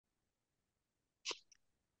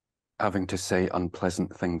having to say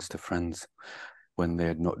unpleasant things to friends when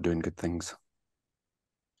they're not doing good things.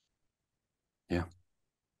 Yeah.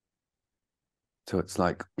 So it's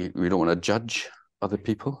like we don't want to judge other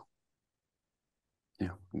people.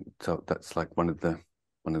 Yeah. So that's like one of the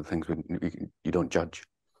things you don't judge.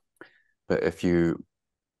 But if you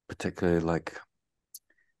particularly like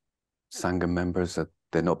Sangha members that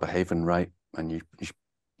they're not behaving right, and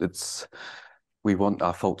we want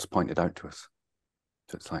our faults pointed out to us.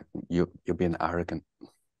 So it's like you're being arrogant.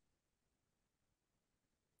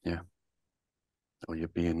 Yeah. Or you're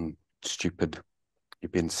being stupid. You're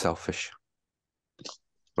being selfish.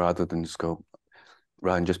 Rather than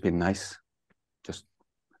just being nice, just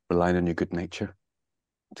relying on your good nature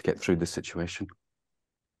to get through the situation.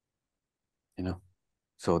 You know?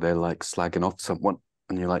 So they're like slagging off someone,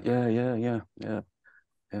 and you're like, yeah,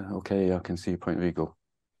 okay, I can see your point of view. Go,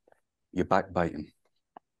 you're backbiting.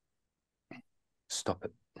 Stop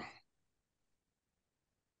it.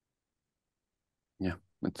 Yeah,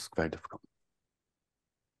 it's very difficult.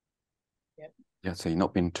 Yep. Yeah, so you're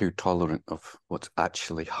not being too tolerant of what's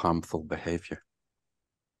actually harmful behavior.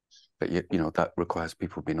 But you know, that requires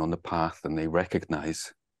people being on the path, and they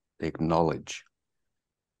recognize, they acknowledge,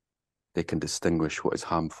 they can distinguish what is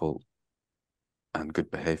harmful and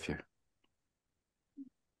good behavior.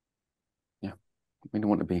 Yeah, we don't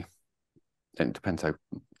want to be. It depends how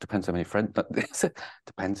many friends.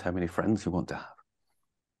 Depends how many friends you want to have.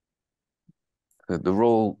 The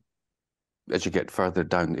role, as you get further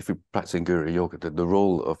down, if you're practicing Guru Yoga, the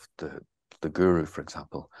role of the guru, for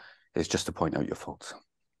example, is just to point out your faults.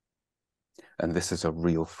 And this is a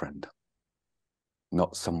real friend,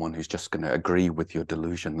 not someone who's just going to agree with your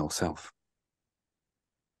delusional self.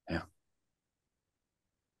 Yeah.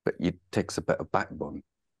 But it takes a bit of backbone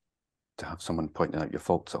to have someone pointing out your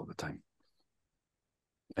faults all the time.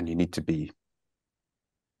 And you need to be,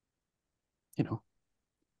 you know,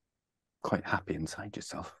 quite happy inside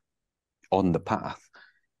yourself on the path,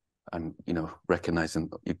 and, you know, recognizing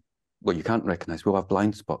you can't recognize. We'll have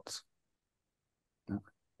blind spots.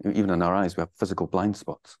 Even in our eyes, we have physical blind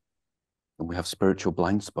spots, and we have spiritual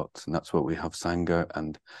blind spots. And that's what we have Sangha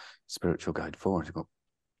and spiritual guide for, to go,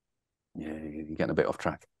 yeah, you're getting a bit off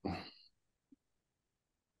track.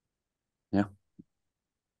 Yeah.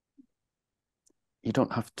 You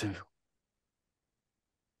don't have to.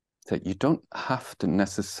 So you don't have to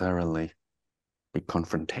necessarily be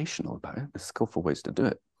confrontational about it. There's skillful ways to do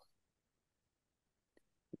it.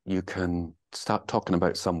 You can start talking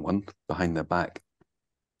about someone behind their back.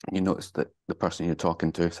 You notice that the person you're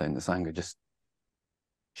talking to, saying the Sangha, just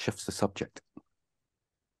shifts the subject.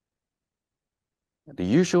 The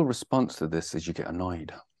usual response to this is you get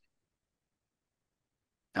annoyed.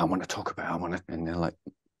 I want to talk about it, I want to, and they're like,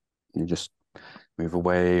 you just move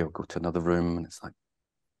away or go to another room, and it's like,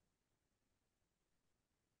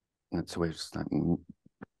 and it's always like,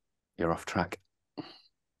 you're off track. You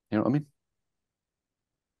know what I mean?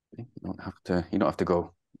 You don't have to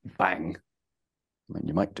go bang. I mean,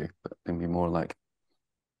 you might do, but maybe more like,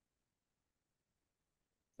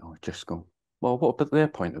 oh, just go, well, what about their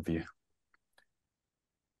point of view?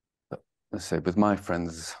 But let's say with my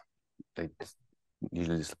friends, they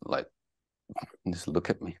usually just look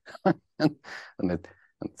at me, and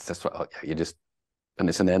it's just like, oh yeah, and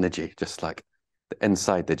it's an energy, just like the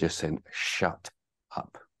inside, they're just saying, shut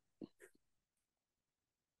up.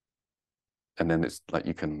 And then it's like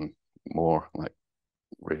you can more like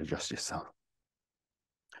readjust yourself.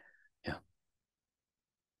 Yeah.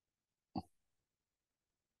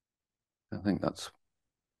 I think that's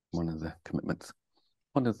one of the commitments.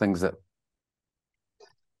 One of the things that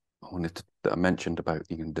that I mentioned about,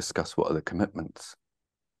 you can discuss what are the commitments.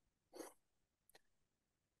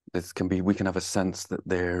 We can have a sense that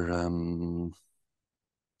they're some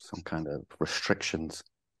kind of restrictions.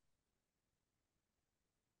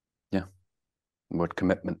 Yeah. The word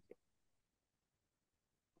commitment.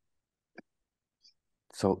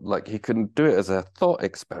 So like you can do it as a thought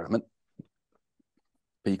experiment,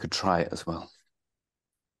 but you could try it as well.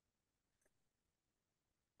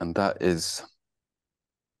 And that is,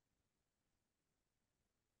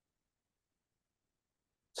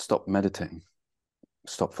 stop meditating,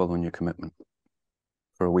 stop following your commitment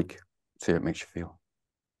for a week, see how it makes you feel.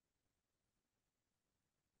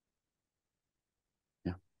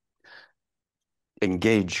 Yeah.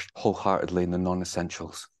 Engage wholeheartedly in the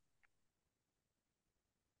non-essentials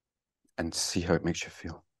and see how it makes you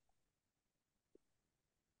feel.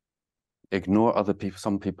 Ignore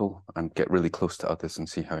some people, and get really close to others and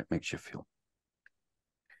see how it makes you feel.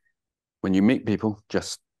 When you meet people,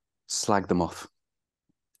 just slag them off.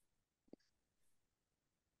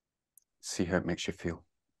 See how it makes you feel.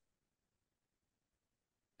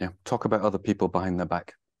 Yeah, talk about other people behind their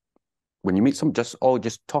back. When you meet some, just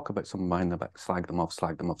talk about someone behind their back. Slag them off,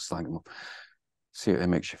 slag them off, slag them off. See how it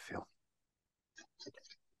makes you feel.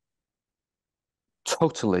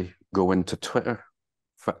 Totally go into Twitter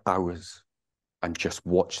for hours and just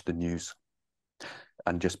watch the news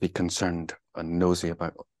and just be concerned and nosy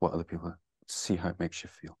about what other people are. See how it makes you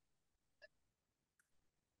feel.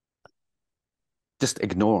 Just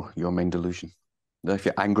ignore your main delusion. If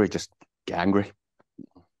you're angry, just get angry.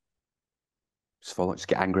 Just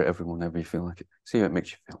get angry at everyone whenever you feel like it. See how it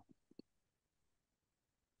makes you feel.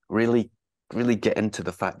 Really, really get into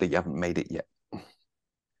the fact that you haven't made it yet.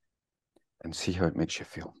 And see how it makes you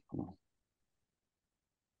feel.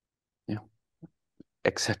 Yeah.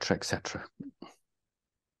 Etc. etc.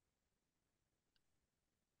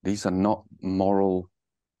 These are not moral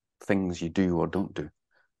things you do or don't do.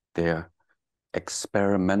 They're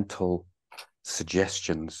experimental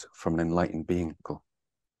suggestions from an enlightened being. Go,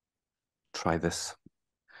 try this.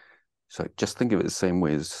 So just think of it the same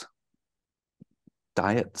way as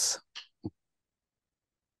diets.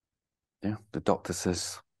 Yeah, the doctor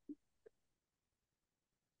says,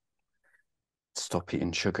 stop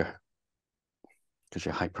eating sugar because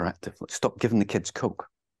you're hyperactive. Stop giving the kids Coke.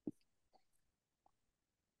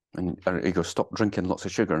 And you go, stop drinking lots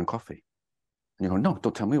of sugar and coffee. And you go, no,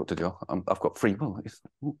 don't tell me what to do. I've got free will.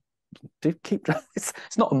 It's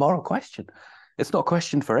not a moral question. It's not a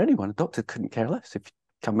question for anyone. A doctor couldn't care less. If you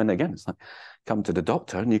come in again, it's like, come to the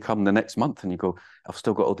doctor and you come the next month and you go, I've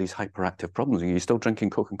still got all these hyperactive problems. Are you still drinking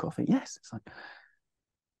Coke and coffee? Yes. It's like,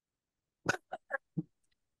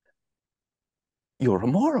 you're a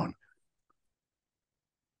moron.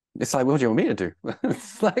 It's like, what do you want me to do?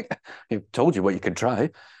 It's like, I've told you what you could try.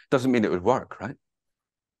 Doesn't mean it would work, right?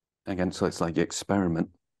 Again, so it's like you experiment.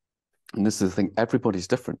 And this is the thing, everybody's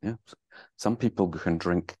different, yeah? Some people can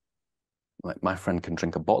drink, like my friend can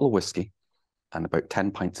drink a bottle of whiskey and about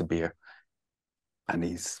 10 pints of beer, and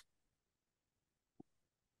he's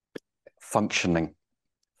functioning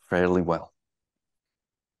fairly well.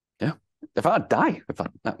 Yeah. If I die,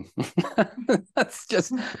 that's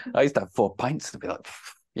just, I used to have 4 pints to be like,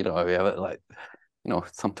 we have it like,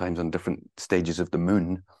 sometimes on different stages of the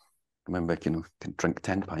moon. I remember, can drink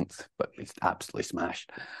 10 pints, but he's absolutely smashed.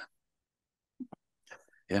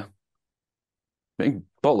 Yeah. A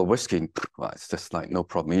bottle of whiskey, well, it's just like no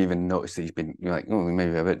problem. You even notice he's been like, oh,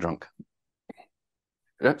 maybe a bit drunk.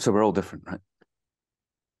 Yeah, so we're all different, right?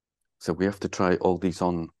 So we have to try all these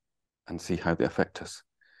on and see how they affect us.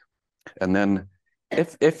 And then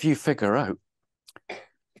if you figure out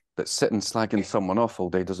that sitting slagging someone off all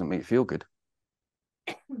day doesn't make you feel good,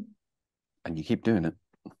 and you keep doing it,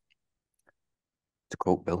 to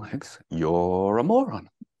quote Bill Hicks, you're a moron.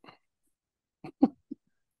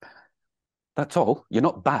 That's all. You're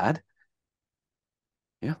not bad.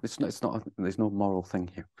 Yeah, it's not, there's no moral thing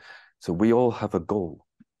here. So we all have a goal,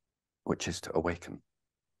 which is to awaken.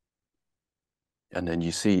 And then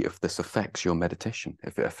you see if this affects your meditation,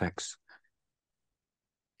 if it affects,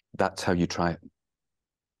 that's how you try it.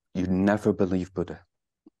 You never believe Buddha.